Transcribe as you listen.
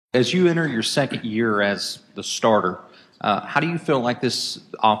As you enter your second year as the starter, how do you feel like this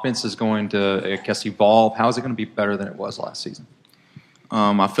offense is going to, I guess, evolve? How is it going to be better than it was last season?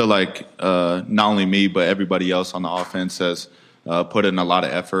 I feel like not only me, but everybody else on the offense has put in a lot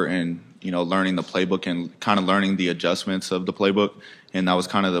of effort in learning the playbook and kind of learning the adjustments of the playbook. And that was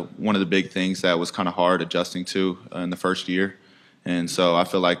kind of one of the big things that was kind of hard adjusting to in the first year. And so I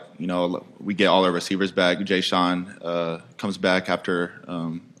feel like we get all our receivers back. Jay Sean comes back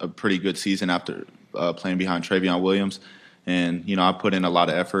after a pretty good season after playing behind Travion Williams. And I put in a lot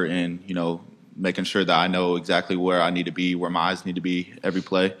of effort in making sure that I know exactly where I need to be, where my eyes need to be every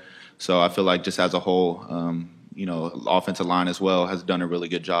play. So I feel like just as a whole, offensive line as well has done a really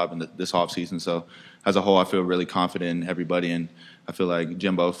good job in this offseason. So as a whole, I feel really confident in everybody, and I feel like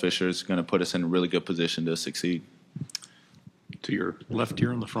Jimbo Fisher is going to put us in a really good position to succeed. To your left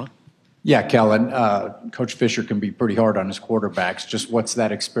here in the front. Yeah, Kellen, Coach Fisher can be pretty hard on his quarterbacks. Just what's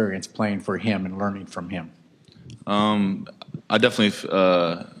that experience playing for him and learning from him? I definitely,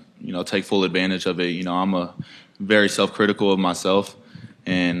 take full advantage of it. I'm very self-critical of myself,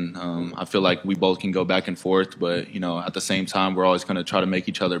 and I feel like we both can go back and forth. But at the same time, we're always going to try to make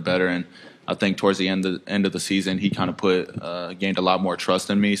each other better. And I think towards the end of the season, he kind of gained a lot more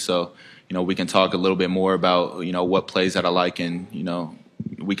trust in me. So we can talk a little bit more about what plays that I like, and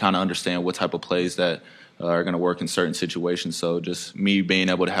we kind of understand what type of plays that are going to work in certain situations. So just me being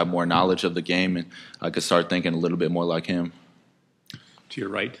able to have more knowledge of the game, and I could start thinking a little bit more like him. To your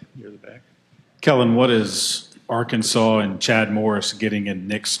right, near the back. Kellen, what is Arkansas and Chad Morris getting in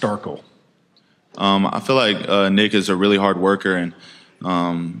Nick Starkel? I feel like Nick is a really hard worker, and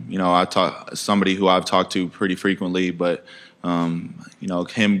somebody who I've talked to pretty frequently, but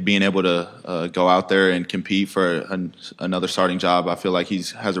him being able to go out there and compete for another starting job, I feel like he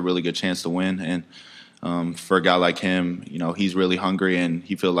has a really good chance to win. And for a guy like him, he's really hungry and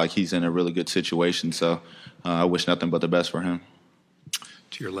he feels like he's in a really good situation. So I wish nothing but the best for him.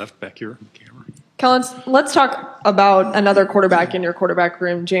 To your left, back here on the camera. Kellen, let's talk about another quarterback in your quarterback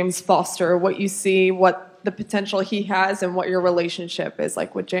room, James Foster, what you see, what the potential he has, and what your relationship is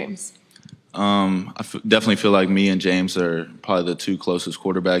like with James. Definitely feel like me and James are probably the two closest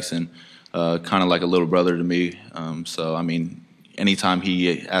quarterbacks, and kind of like a little brother to me. So, I mean, anytime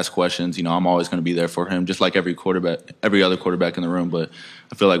he asks questions, I'm always going to be there for him, just like every other quarterback in the room. But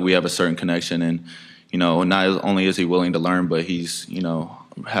I feel like we have a certain connection, and not only is he willing to learn, but he's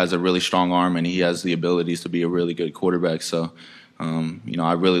has a really strong arm, and he has the abilities to be a really good quarterback. So,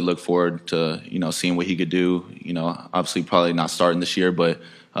 I really look forward to seeing what he could do. Obviously, probably not starting this year, but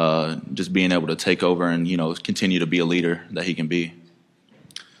just being able to take over and continue to be a leader that he can be.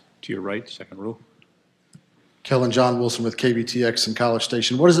 To your right, second row. Kellen, John Wilson with KBTX and College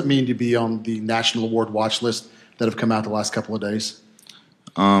Station. What does it mean to be on the National Award watch list that have come out the last couple of days?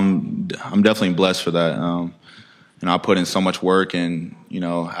 I'm definitely blessed for that. I put in so much work, and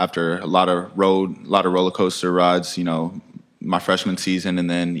after a lot of roller coaster rides, my freshman season, and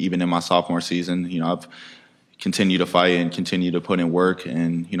then even in my sophomore season, I've continued to fight and continue to put in work,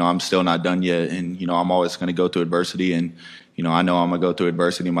 and I'm still not done yet, and I'm always going to go through adversity, and I know I'm going to go through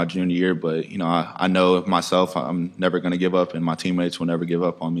adversity in my junior year, but I know of myself I'm never going to give up, and my teammates will never give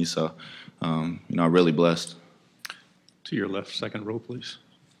up on me. So I'm really blessed. To your left, second row, please.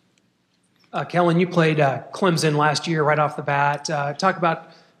 Kellen, you played Clemson last year right off the bat. Talk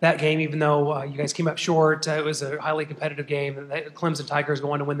about that game, even though you guys came up short. It was a highly competitive game. And the Clemson Tigers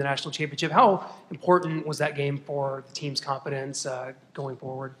go on to win the national championship. How important was that game for the team's confidence going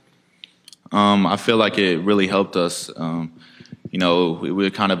forward? I feel like it really helped us. We're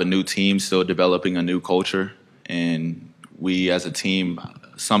kind of a new team, still developing a new culture. And we as a team,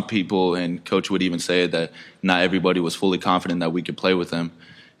 some people, and Coach would even say that not everybody was fully confident that we could play with them.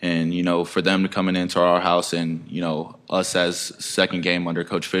 And, for them to coming into our house and, us as second game under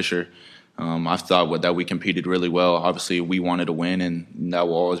Coach Fisher, I thought that we competed really well. Obviously, we wanted to win, and that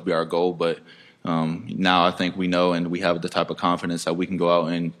will always be our goal. But now I think we know and we have the type of confidence that we can go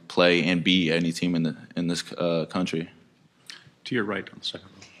out and play and beat any team in this country. To your right on the second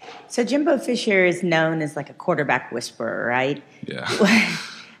row. So Jimbo Fisher is known as like a quarterback whisperer, right? Yeah.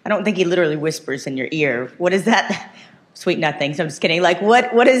 I don't think he literally whispers in your ear. What is that? Sweet nothing. So I'm just kidding. Like,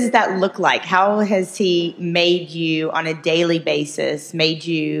 what does that look like? How has he made you on a daily basis, made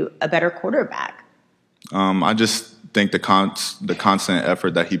you a better quarterback? I just think the constant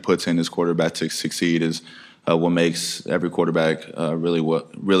effort that he puts in his quarterback to succeed is what makes every quarterback really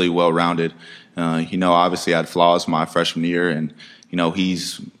well-rounded. Obviously I had flaws my freshman year, and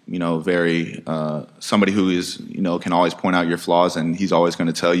he's very somebody who is can always point out your flaws, and he's always going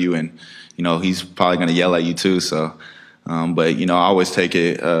to tell you, and he's probably going to yell at you too. So But, I always take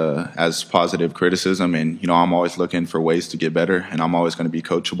it as positive criticism, and, I'm always looking for ways to get better, and I'm always going to be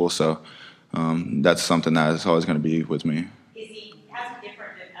coachable. So that's something that is always going to be with me. How's he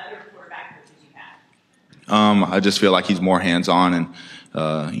different than other quarterback coaches you have? I just feel like he's more hands-on, and,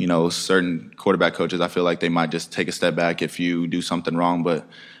 certain quarterback coaches, I feel like they might just take a step back if you do something wrong. But,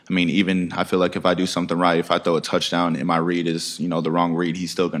 even I feel like if I do something right, if I throw a touchdown and my read is, the wrong read,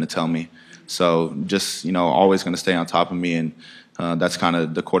 he's still going to tell me. So just, always going to stay on top of me. And that's kind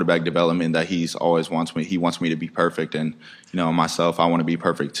of the quarterback development that he wants me to be perfect. And, myself, I want to be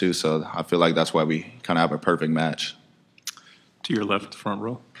perfect too. So I feel like that's why we kind of have a perfect match. To your left, front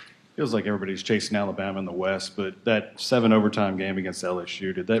row. Feels like everybody's chasing Alabama in the West, but that 7 overtime game against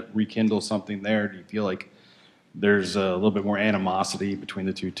LSU, did that rekindle something there? Do you feel like there's a little bit more animosity between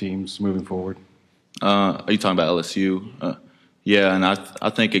the two teams moving forward? Are you talking about LSU? Yeah, and I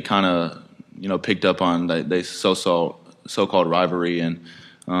think it kind of, picked up on they so-called rivalry, and,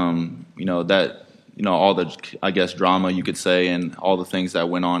 that, all the, I guess, drama you could say, and all the things that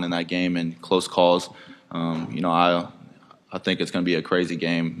went on in that game and close calls. I think it's going to be a crazy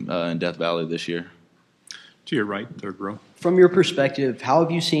game in Death Valley this year. To your right, third row. From your perspective, how have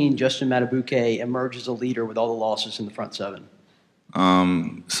you seen Justin Matabuke emerge as a leader with all the losses in the front seven?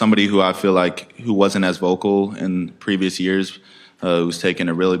 Somebody who I feel like who wasn't as vocal in previous years, who's taken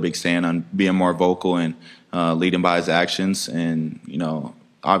a really big stand on being more vocal and leading by his actions. And,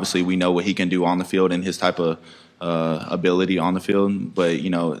 obviously we know what he can do on the field and his type of ability on the field. But,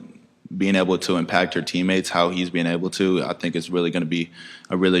 being able to impact your teammates, how he's been able to, I think is really going to be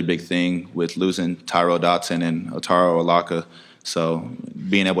a really big thing with losing Tyrell Dotson and Otaro Alaka. So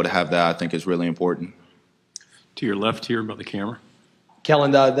being able to have that, I think, is really important. To your left here by the camera.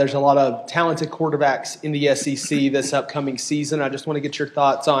 Kellen, there's a lot of talented quarterbacks in the SEC this upcoming season. I just want to get your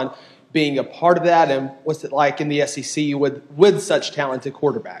thoughts on being a part of that, and what's it like in the SEC with such talented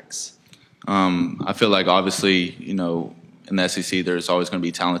quarterbacks? I feel like obviously, in the SEC, there's always going to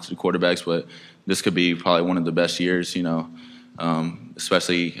be talented quarterbacks, but this could be probably one of the best years,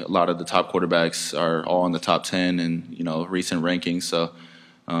 especially a lot of the top quarterbacks are all in the top 10 in, recent rankings. So,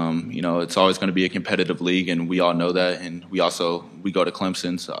 it's always going to be a competitive league, and we all know that. And we go to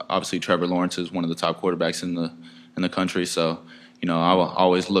Clemson. So obviously, Trevor Lawrence is one of the top quarterbacks in the country. So, I will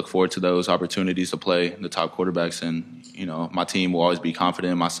always look forward to those opportunities to play the top quarterbacks. And, my team will always be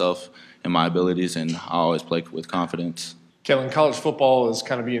confident in myself and my abilities, and I always play with confidence. Kellen, college football is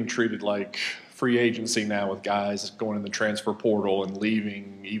kind of being treated like free agency now, with guys going in the transfer portal and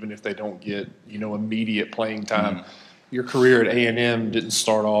leaving, even if they don't get, immediate playing time. Mm-hmm. Your career at A&M didn't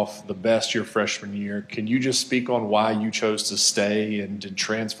start off the best your freshman year. Can you just speak on why you chose to stay, and did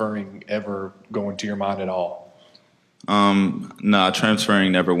transferring ever go into your mind at all? No,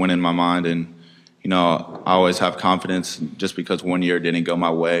 transferring never went in my mind, and I always have confidence. Just because one year didn't go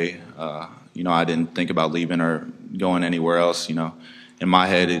my way, I didn't think about leaving or going anywhere else. In my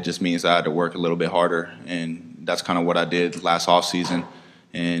head, it just means I had to work a little bit harder, and that's kind of what I did last offseason.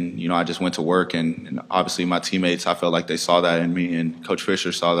 And I just went to work, and obviously my teammates, I felt like they saw that in me, and Coach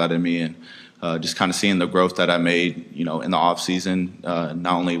Fisher saw that in me, and just kind of seeing the growth that I made, in the offseason,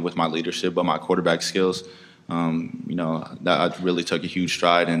 not only with my leadership but my quarterback skills. That I really took a huge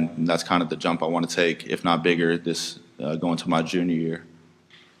stride, and that's kind of the jump I want to take, if not bigger, this going to my junior year.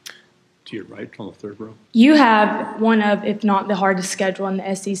 To your right on the third row. You have one of, if not the hardest schedule in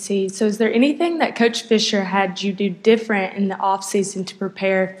the SEC. So is there anything that Coach Fisher had you do different in the offseason to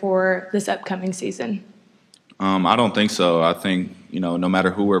prepare for this upcoming season? I don't think so. I think, no matter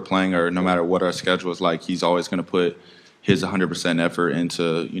who we're playing or no matter what our schedule is like, he's always going to put his 100% effort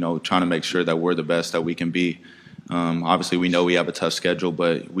into, trying to make sure that we're the best that we can be. Obviously, we know we have a tough schedule,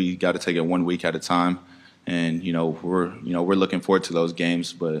 but we got to take it 1 week at a time. And, we're looking forward to those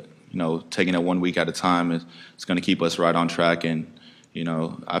games, but taking it 1 week at a time is going to keep us right on track. And,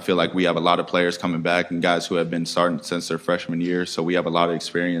 I feel like we have a lot of players coming back and guys who have been starting since their freshman year. So we have a lot of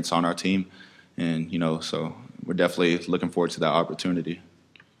experience on our team. And, so we're definitely looking forward to that opportunity.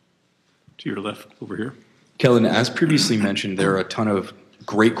 To your left over here. Kellen, as previously mentioned, there are a ton of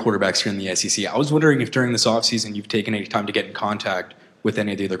great quarterbacks here in the SEC. I was wondering if during this offseason you've taken any time to get in contact with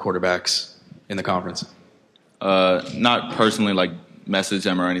any of the other quarterbacks in the conference. Not personally, like message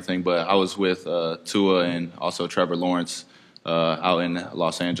them or anything, but I was with Tua and also Trevor Lawrence out in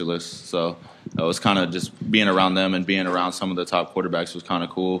Los Angeles. So it was kind of just being around them and being around some of the top quarterbacks was kind of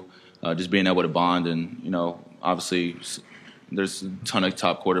cool. Just being able to bond, and obviously there's a ton of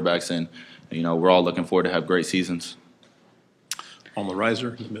top quarterbacks, and we're all looking forward to have great seasons. On the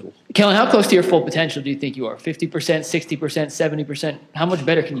riser in the middle. Kellen, how close to your full potential do you think you are? 50%, 60%, 70%? How much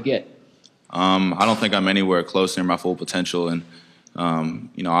better can you get? I don't think I'm anywhere close near my full potential, and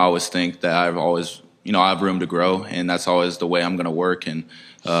I always think that I have room to grow, and that's always the way I'm going to work. And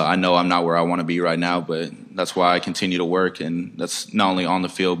I know I'm not where I want to be right now, but that's why I continue to work, and that's not only on the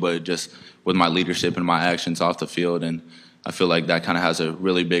field, but just with my leadership and my actions off the field. And I feel like that kind of has a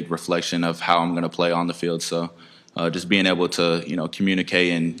really big reflection of how I'm going to play on the field. So just being able to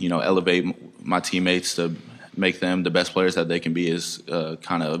communicate and elevate my teammates to make them the best players that they can be is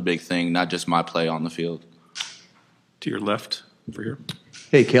kind of a big thing, not just my play on the field. To your left, over here.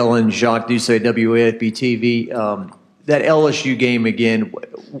 Hey, Kellen, Jacques Doucet, WAFB TV. That LSU game again,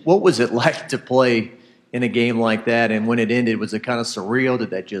 what was it like to play in a game like that? And when it ended, was it kind of surreal?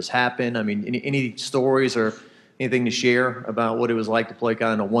 Did that just happen? I mean, any stories or anything to share about what it was like to play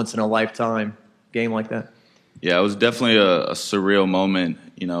kind of a once-in-a-lifetime game like that? Yeah, it was definitely a surreal moment.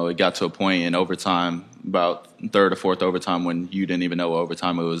 It got to a point in overtime, about third or fourth overtime, when you didn't even know what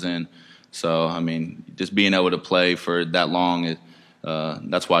overtime it was in. So, I mean, just being able to play for that long,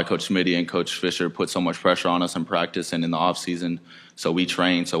 that's why Coach Smitty and Coach Fisher put so much pressure on us in practice and in the offseason. So we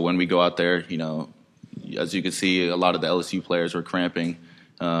train. So when we go out there, as you can see, a lot of the LSU players were cramping.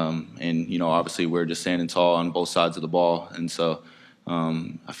 And, obviously we're just standing tall on both sides of the ball. And so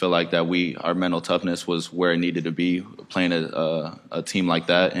I feel like that our mental toughness was where it needed to be playing a team like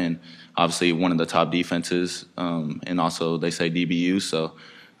that. And obviously one of the top defenses, and also they say DBU. So,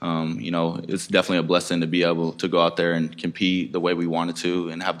 it's definitely a blessing to be able to go out there and compete the way we wanted to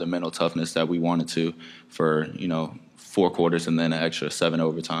and have the mental toughness that we wanted to for, 4 quarters and then an extra 7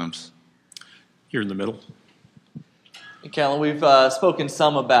 overtimes. Here in the middle. Kellen, we've spoken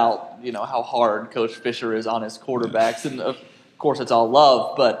some about, how hard Coach Fisher is on his quarterbacks. And, of course, it's all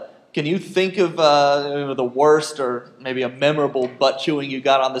love. But can you think of the worst or maybe a memorable butt chewing you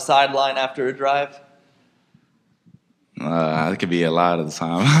got on the sideline after a drive? It could be a lot of the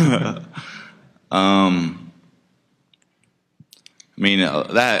time. I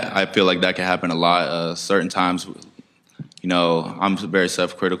feel like that can happen a lot. Certain times, I'm very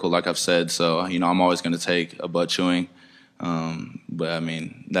self-critical, like I've said. So, I'm always going to take a butt chewing. But,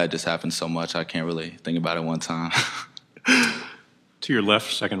 that just happens so much. I can't really think about it one time. To your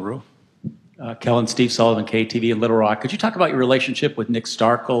left, second row. Kellen, Steve Sullivan, KTV in Little Rock. Could you talk about your relationship with Nick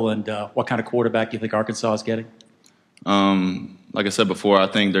Starkel and what kind of quarterback you think Arkansas is getting? Like I said before, I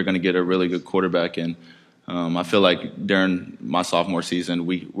think they're going to get a really good quarterback. And I feel like during my sophomore season,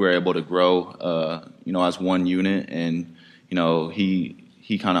 we were able to grow, as one unit. And,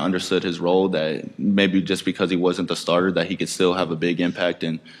 he kind of understood his role, that maybe just because he wasn't the starter, that he could still have a big impact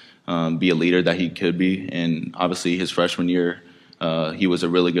and be a leader that he could be. And obviously his freshman year, he was a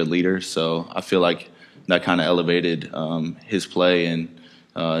really good leader. So I feel like that kind of elevated his play and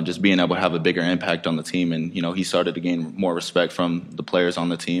just being able to have a bigger impact on the team. And, he started to gain more respect from the players on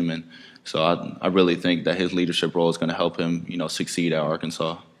the team. And so I really think that his leadership role is going to help him, succeed at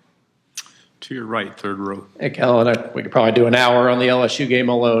Arkansas. To your right, third row. Hey, Kellen, we could probably do an hour on the LSU game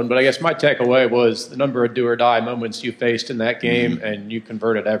alone, but I guess my takeaway was the number of do-or-die moments you faced in that game, and you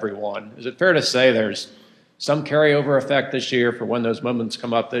converted every one. Is it fair to say there's some carryover effect this year for when those moments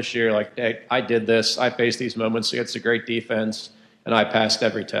come up this year, like, hey, I did this, I faced these moments against a great defense, and I passed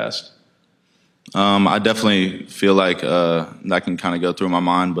every test? I definitely feel like that can kind of go through my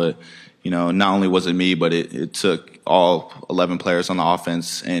mind, but not only was it me, but it took all 11 players on the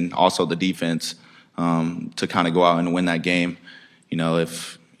offense and also the defense to kind of go out and win that game.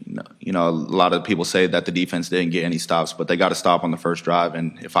 If a lot of people say that the defense didn't get any stops, but they got a stop on the first drive,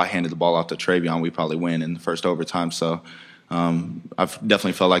 and if I handed the ball off to Travion, we probably win in the first overtime. So I've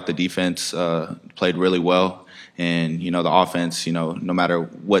definitely felt like the defense played really well. And, the offense, no matter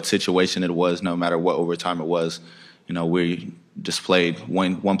what situation it was, no matter what overtime it was, we just played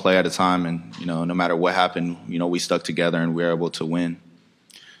one play at a time. And, no matter what happened, we stuck together and we were able to win.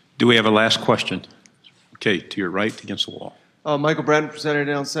 Do we have a last question? Okay, to your right against the wall. Michael Bratton from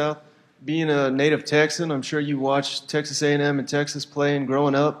Saturday Down South. Being a native Texan, I'm sure you watched Texas A&M and Texas playing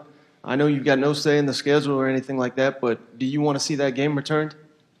growing up. I know you've got no say in the schedule or anything like that, but do you want to see that game returned?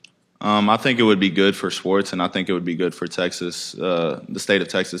 I think it would be good for sports, and I think it would be good for Texas, the state of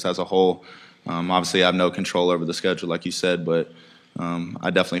Texas as a whole. Obviously, I have no control over the schedule, like you said, but I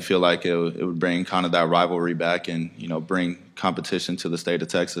definitely feel like it would bring kind of that rivalry back and, bring competition to the state of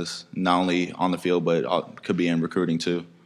Texas, not only on the field, but could be in recruiting too.